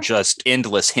 these aren't just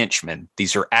endless henchmen.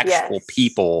 These are actual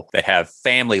people that have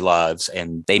family lives,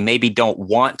 and they maybe don't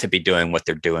want to be doing what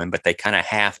they're doing, but they kind of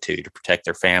have to protect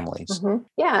their families.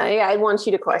 Yeah. I want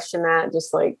you to question that.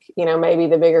 Just like, maybe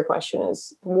the bigger question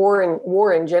is war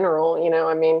in general.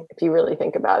 I mean, if you really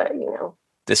think about it,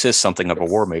 this is something of a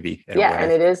war movie. And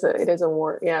it is a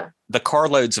war. Yeah. The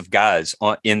carloads of guys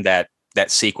in that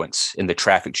sequence in the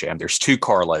traffic jam, there's 2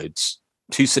 carloads,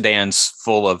 2 sedans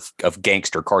full of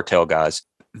gangster cartel guys.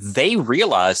 They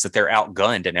realize that they're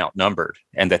outgunned and outnumbered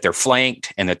and that they're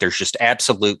flanked and that there's just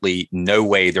absolutely no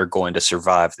way they're going to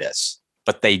survive this.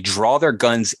 But they draw their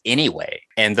guns anyway.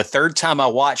 And the third time I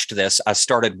watched this, I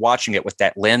started watching it with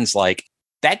that lens like,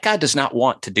 that guy does not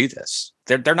want to do this.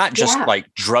 They're not just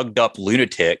like drugged up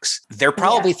lunatics. They're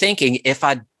probably thinking, if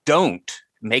I don't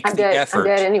make the effort,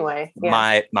 I'm dead anyway.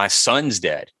 Yeah. My son's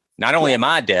dead. Not only am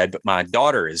I dead, but my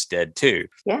daughter is dead too.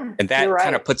 Yeah. And that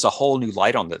kind of puts a whole new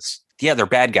light on this. Yeah, they're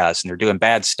bad guys and they're doing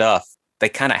bad stuff. They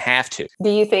kind of have to. Do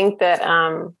you think that,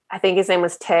 I think his name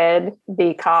was Ted,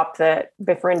 the cop that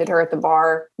befriended her at the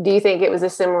bar. Do you think it was a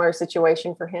similar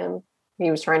situation for him? He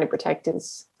was trying to protect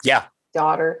his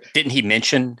daughter. Didn't he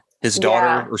mention his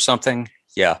daughter or something?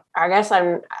 Yeah. I guess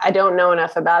I don't know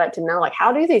enough about it to know, like,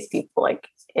 how do these people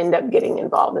end up getting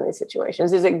involved in these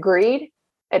situations? Is it greed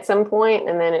at some point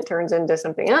and then it turns into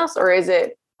something else? Or is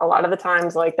it a lot of the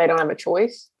times like they don't have a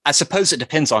choice? I suppose it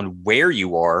depends on where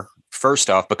you are, first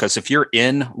off, because if you're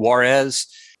in Juarez,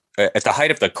 at the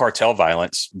height of the cartel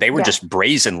violence, they were just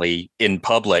brazenly in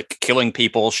public, killing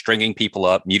people, stringing people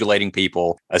up, mutilating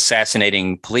people,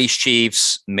 assassinating police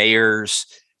chiefs, mayors.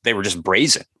 They were just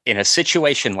brazen. In a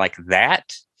situation like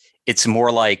that, it's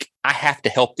more like, I have to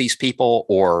help these people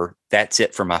or that's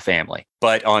it for my family.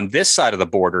 But on this side of the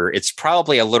border, it's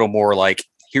probably a little more like,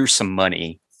 here's some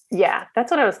money. Yeah, that's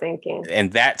what I was thinking.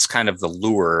 And that's kind of the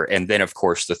lure. And then, of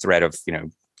course, the threat of,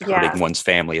 hurting one's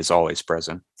family is always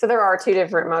present. So there are 2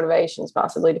 different motivations,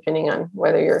 possibly, depending on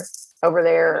whether you're over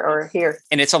there or here.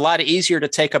 And it's a lot easier to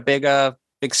take a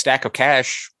big stack of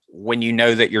cash when you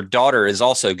know that your daughter is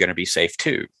also going to be safe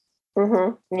too.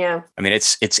 Yeah. I mean,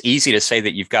 it's easy to say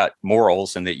that you've got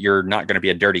morals and that you're not going to be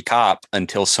a dirty cop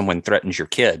until someone threatens your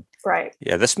kid. Right.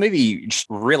 Yeah, this movie just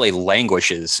really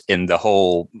languishes in the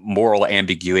whole moral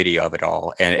ambiguity of it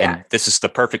all. And this is the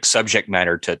perfect subject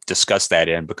matter to discuss that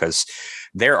in, because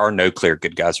there are no clear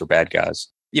good guys or bad guys.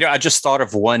 I just thought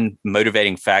of one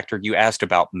motivating factor. You asked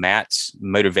about Matt's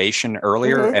motivation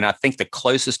earlier, and I think the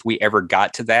closest we ever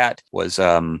got to that was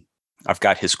I've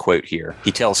got his quote here.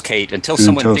 He tells Kate, until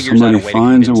someone figures out a way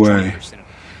finds a way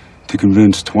to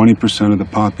convince 20% of the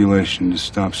population to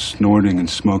stop snorting and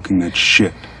smoking that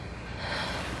shit.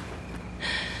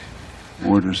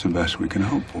 Order's the best we can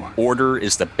hope for. Order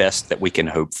is the best that we can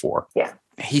hope for. Yeah.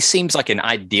 He seems like an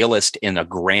idealist in a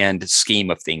grand scheme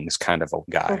of things kind of a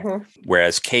guy,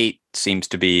 whereas Kate seems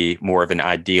to be more of an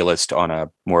idealist on a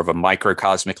more of a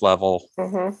microcosmic level,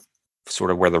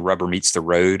 sort of where the rubber meets the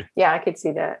road. Yeah, I could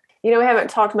see that. We haven't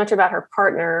talked much about her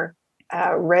partner,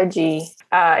 Reggie,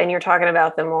 and you're talking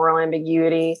about the moral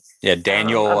ambiguity. Yeah,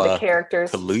 Daniel of the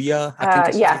characters. Kaluuya, I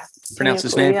think that's pronounce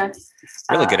his name.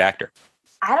 Really good actor.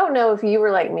 I don't know if you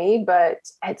were like me, but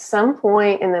at some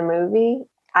point in the movie,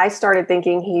 I started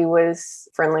thinking he was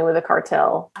friendly with the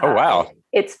cartel. Oh, wow.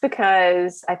 It's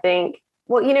because I think,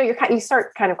 you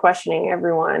start kind of questioning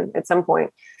everyone at some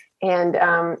point. And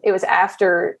it was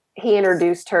after he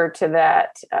introduced her to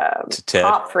that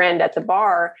cop friend at the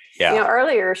bar. Yeah.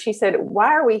 Earlier she said, "Why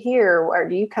are we here? Where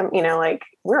do you come?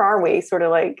 Where are we?" Sort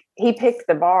of like he picked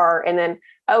the bar, and then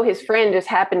his friend just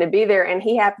happened to be there, and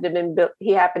he happened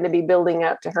to be building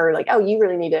up to her like, "Oh, you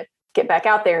really need to get back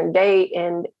out there and date."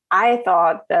 And I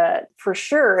thought that for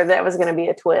sure that was going to be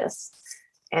a twist,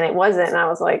 and it wasn't. And I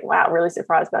was like, "Wow, really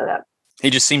surprised by that." He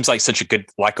just seems like such a good,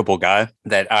 likable guy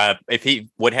that if he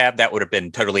would have, that would have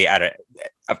been totally out of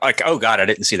like, oh God, I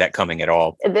didn't see that coming at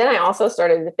all. And then I also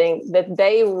started to think that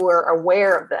they were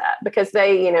aware of that because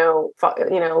they,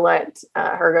 let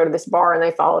her go to this bar and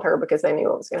they followed her because they knew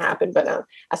what was going to happen. But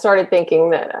I started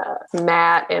thinking that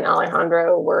Matt and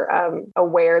Alejandro were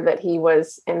aware that he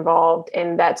was involved,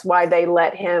 and that's why they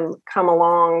let him come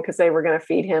along, because they were going to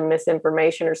feed him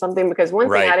misinformation or something. Because one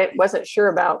thing I wasn't sure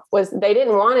about was they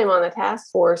didn't want him on the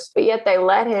task force, but yet they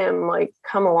let him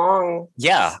come along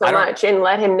so much and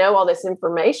let him know all this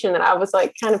information that I was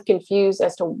kind of confused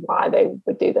as to why they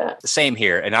would do that. Same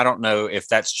here. And I don't know if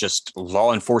that's just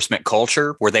law enforcement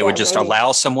culture where they would just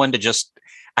allow someone to just,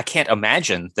 I can't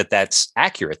imagine that that's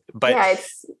accurate, but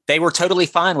they were totally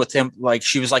fine with him. Like,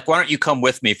 she was like, "Why don't you come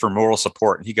with me for moral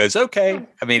support?" And he goes, "Okay."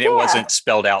 I mean, it wasn't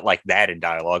spelled out like that in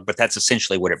dialogue, but that's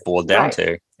essentially what it boiled down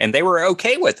to. And they were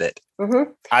okay with it.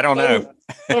 I don't know.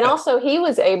 And also he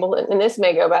was able, and this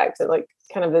may go back to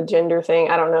kind of the gender thing,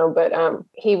 I don't know, but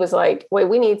he was like, "Wait,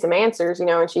 we need some answers,"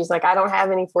 and she's like, "I don't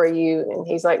have any for you." And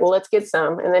he's like, "Well, let's get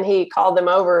some." And then he called them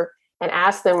over and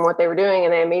asked them what they were doing,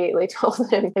 and they immediately told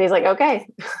him. And he's like, "Okay."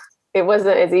 It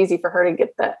wasn't as easy for her to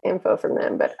get that info from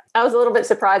them, but I was a little bit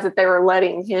surprised that they were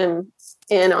letting him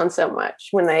in on so much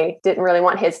when they didn't really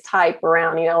want his type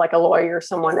around, like a lawyer or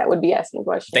someone that would be asking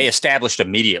questions. They established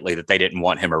immediately that they didn't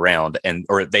want him around,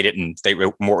 or they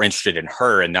were more interested in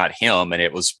her and not him. And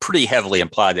it was pretty heavily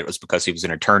implied that it was because he was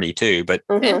an attorney too, but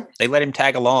they let him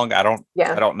tag along. I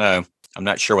don't know. I'm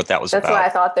not sure what that was about. That's why I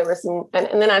thought there was some,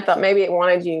 and then I thought maybe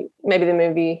maybe the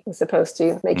movie was supposed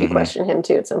to make you question him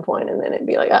too at some point, and then it'd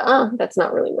be like, that's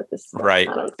not really what this is about. Right.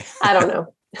 I don't know.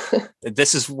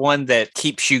 This is one that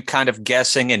keeps you kind of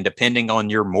guessing, and depending on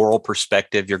your moral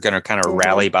perspective, you're going to kind of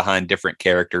rally behind different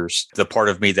characters. The part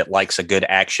of me that likes a good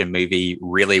action movie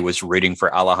really was rooting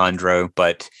for Alejandro.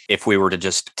 But if we were to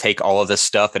just take all of this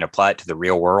stuff and apply it to the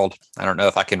real world, I don't know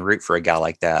if I can root for a guy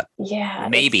like that. Yeah.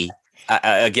 Maybe.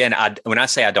 When I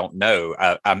say I don't know,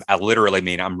 I literally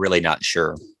mean I'm really not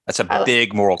sure. That's a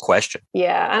big moral question.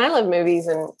 Yeah. And I love movies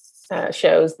and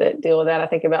shows that deal with that. I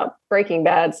think about Breaking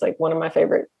Bad's one of my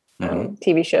favorite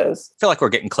TV shows. I feel like we're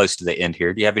getting close to the end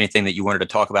here. Do you have anything that you wanted to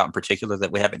talk about in particular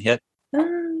that we haven't hit?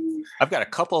 I've got a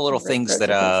couple of little things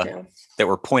that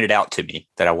were pointed out to me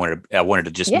that I wanted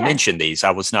to just mention these.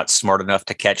 I was not smart enough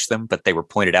to catch them, but they were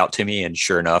pointed out to me, and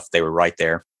sure enough, they were right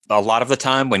there. A lot of the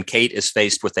time when Kate is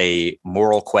faced with a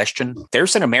moral question,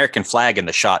 there's an American flag in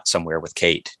the shot somewhere with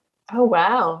Kate. Oh,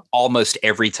 wow. Almost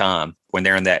every time when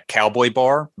they're in that cowboy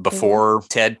bar before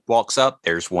Ted walks up,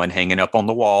 there's one hanging up on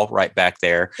the wall right back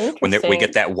there. When we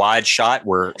get that wide shot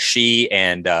where she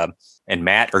and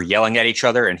Matt are yelling at each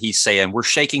other, and he's saying, "We're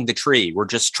shaking the tree. We're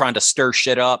just trying to stir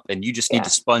shit up, and you just need to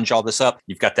sponge all this up."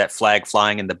 You've got that flag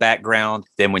flying in the background.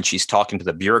 Then when she's talking to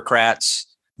the bureaucrats,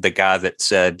 the guy that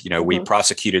said, we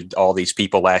prosecuted all these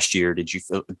people last year. Did you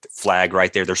flag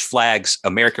right there? There's flags,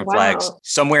 American flags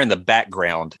somewhere in the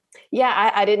background.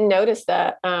 Yeah, I didn't notice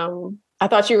that. I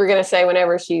thought you were going to say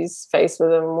whenever she's faced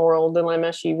with a moral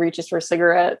dilemma, she reaches for a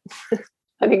cigarette.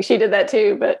 I think she did that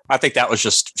too, but I think that was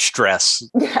just stress.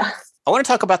 yeah. I want to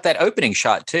talk about that opening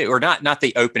shot too, or not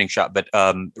the opening shot, but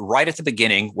right at the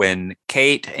beginning when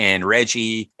Kate and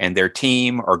Reggie and their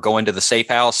team are going to the safe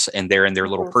house and they're in their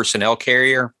little personnel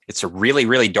carrier. It's a really,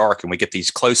 really dark, and we get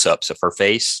these close-ups of her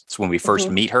face. It's when we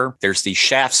first meet her. There's these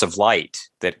shafts of light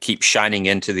that keep shining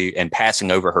into and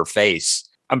passing over her face.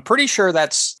 I'm pretty sure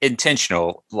that's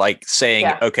intentional, like saying,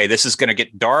 okay, this is going to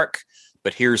get dark,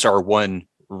 but here's our one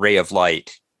ray of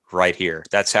light right here.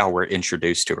 That's how we're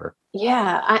introduced to her.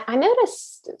 Yeah, I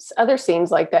noticed other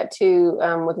scenes like that too,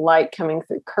 with light coming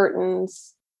through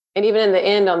curtains. And even in the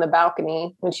end on the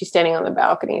balcony, when she's standing on the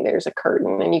balcony, there's a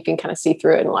curtain and you can kind of see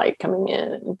through it and light coming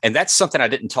in. And that's something I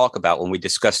didn't talk about when we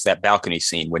discussed that balcony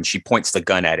scene, when she points the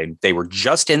gun at him. They were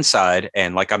just inside.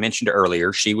 And like I mentioned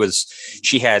earlier, she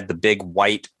had the big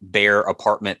white bare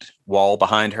apartment wall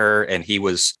behind her and he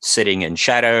was sitting in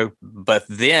shadow. But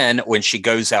then when she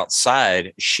goes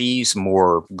outside, she's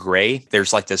more gray.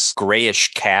 There's like this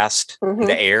grayish cast in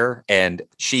the air and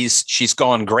she's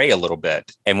gone gray a little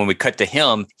bit. And when we cut to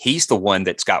him, he's the one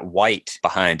that's got white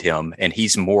behind him and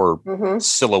he's more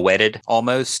silhouetted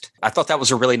almost. I thought that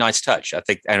was a really nice touch. I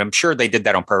think, and I'm sure they did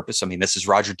that on purpose. I mean, this is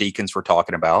Roger Deakins we're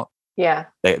talking about. Yeah.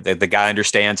 The guy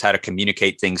understands how to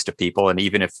communicate things to people. And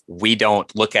even if we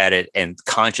don't look at it and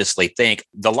consciously think,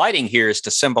 the lighting here is to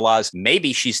symbolize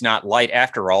maybe she's not light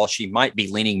after all. She might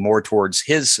be leaning more towards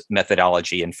his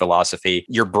methodology and philosophy.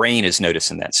 Your brain is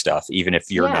noticing that stuff, even if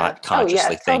you're not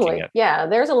consciously thinking it. Yeah,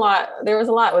 there was a lot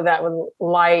with that, with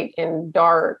light and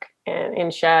dark and in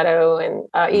shadow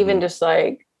and even just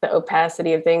like the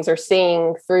opacity of things or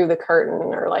seeing through the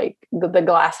curtain or like the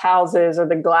glass houses or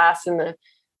the glass in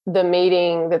the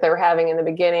meeting that they were having in the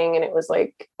beginning. And it was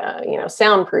like,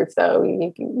 soundproof though.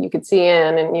 You could see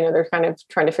in and, they're kind of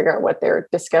trying to figure out what they're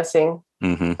discussing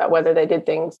about whether they did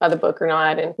things by the book or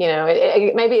not. And,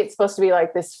 maybe it's supposed to be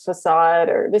like this facade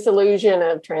or this illusion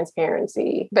of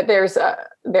transparency, but there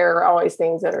are always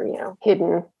things that are,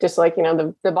 hidden, just like,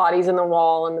 the bodies in the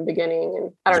wall in the beginning.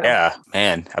 And I don't know. Yeah,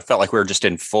 man, I felt like we were just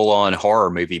in full on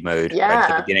horror movie mode right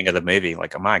at the beginning of the movie.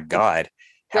 Like, oh my God.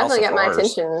 Definitely got my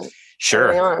attention.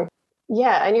 Sure.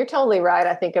 Yeah. And you're totally right.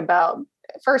 I think about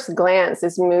first glance,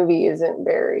 this movie isn't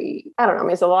very, I don't know. I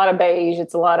mean, it's a lot of beige.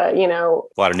 It's a lot of, a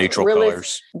lot of neutral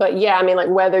colors. But yeah, I mean, like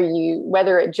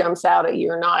whether it jumps out at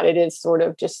you or not, it is sort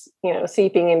of just,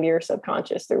 seeping into your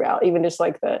subconscious throughout, even just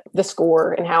like the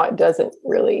score and how it doesn't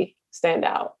really stand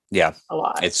out. Yeah. A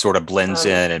lot. It sort of blends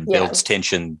in and builds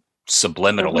tension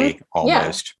subliminally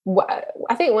almost. Yeah.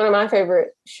 I think one of my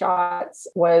favorite shots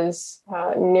was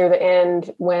near the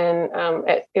end when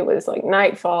it was like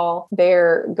nightfall.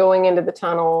 They're going into the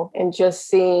tunnel and just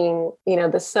seeing,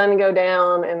 the sun go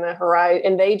down and the horizon,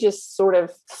 and they just sort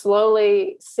of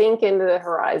slowly sink into the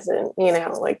horizon,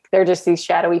 like they're just these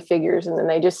shadowy figures and then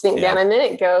they just sink down and then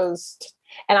it goes.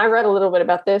 And I read a little bit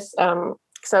about this.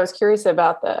 So I was curious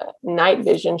about the night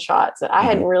vision shots. I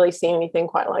hadn't really seen anything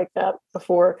quite like that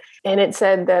before. And it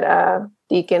said that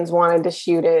Deakins wanted to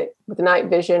shoot it with night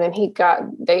vision, and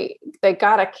they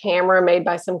got a camera made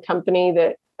by some company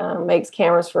that makes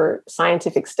cameras for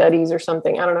scientific studies or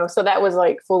something. I don't know. So that was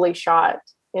like fully shot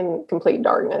in complete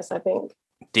darkness, I think.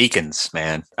 Deakins,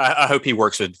 man. I hope he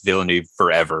works with Villeneuve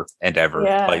forever and ever.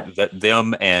 Yeah. Like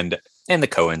them and the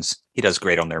Coens. He does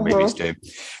great on their movies too.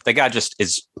 The guy just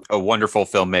is a wonderful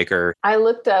filmmaker. I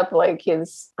looked up like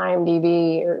his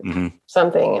IMDb or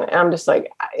something, and I'm just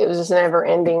like, it was just never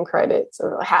ending credits.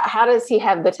 Or how does he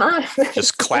have the time?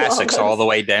 Just classics all the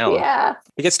way down. Yeah.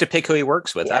 He gets to pick who he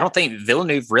works with. Yeah. I don't think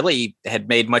Villeneuve really had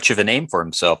made much of a name for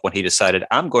himself when he decided,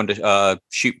 I'm going to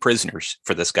shoot Prisoners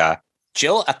for this guy.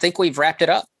 Jill, I think we've wrapped it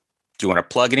up. Do you want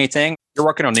to plug anything? You're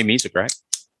working on new music, right?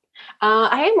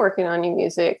 I am working on new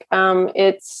music. I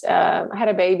had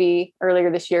a baby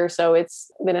earlier this year, so it's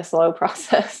been a slow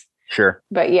process. Sure.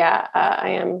 But yeah, I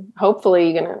am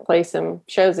hopefully going to play some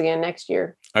shows again next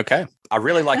year. Okay. I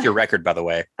really like your record, by the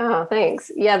way. Oh,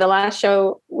 thanks. Yeah, the last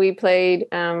show we played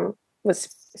was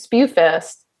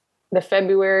Spewfest,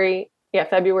 February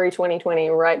 2020,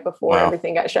 right before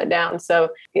everything got shut down. So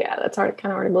yeah, that's kind of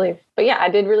hard to believe. But yeah, I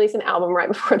did release an album right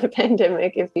before the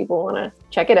pandemic. If people want to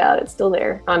check it out, it's still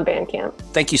there on Bandcamp.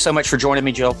 Thank you so much for joining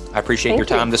me, Jill. I appreciate your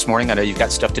time this morning. I know you've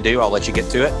got stuff to do. I'll let you get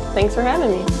to it. Thanks for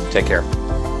having me. Take care.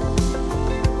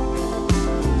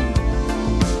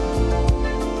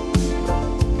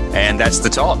 And that's the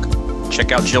talk.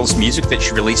 Check out Jill's music that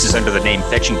she releases under the name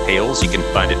Fetching Pails. You can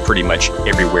find it pretty much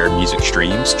everywhere music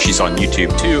streams. She's on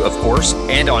YouTube too, of course,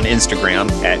 and on Instagram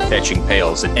at Fetching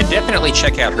Pails. And definitely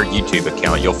check out her YouTube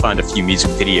account. You'll find a few music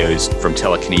videos from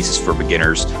Telekinesis for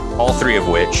Beginners, all three of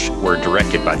which were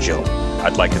directed by Jill.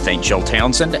 I'd like to thank Jill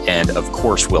Townsend and, of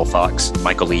course, Will Fox,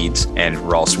 Michael Leeds, and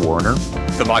Ross Warner.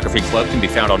 Filmography Club can be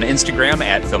found on Instagram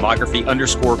at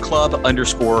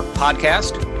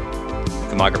filmography_club_podcast.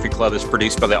 Filmography Club is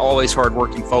produced by the always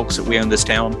hardworking folks that we own this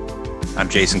town. I'm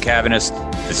Jason Cavanis.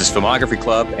 This is Filmography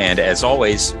Club, and as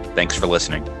always, thanks for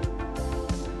listening.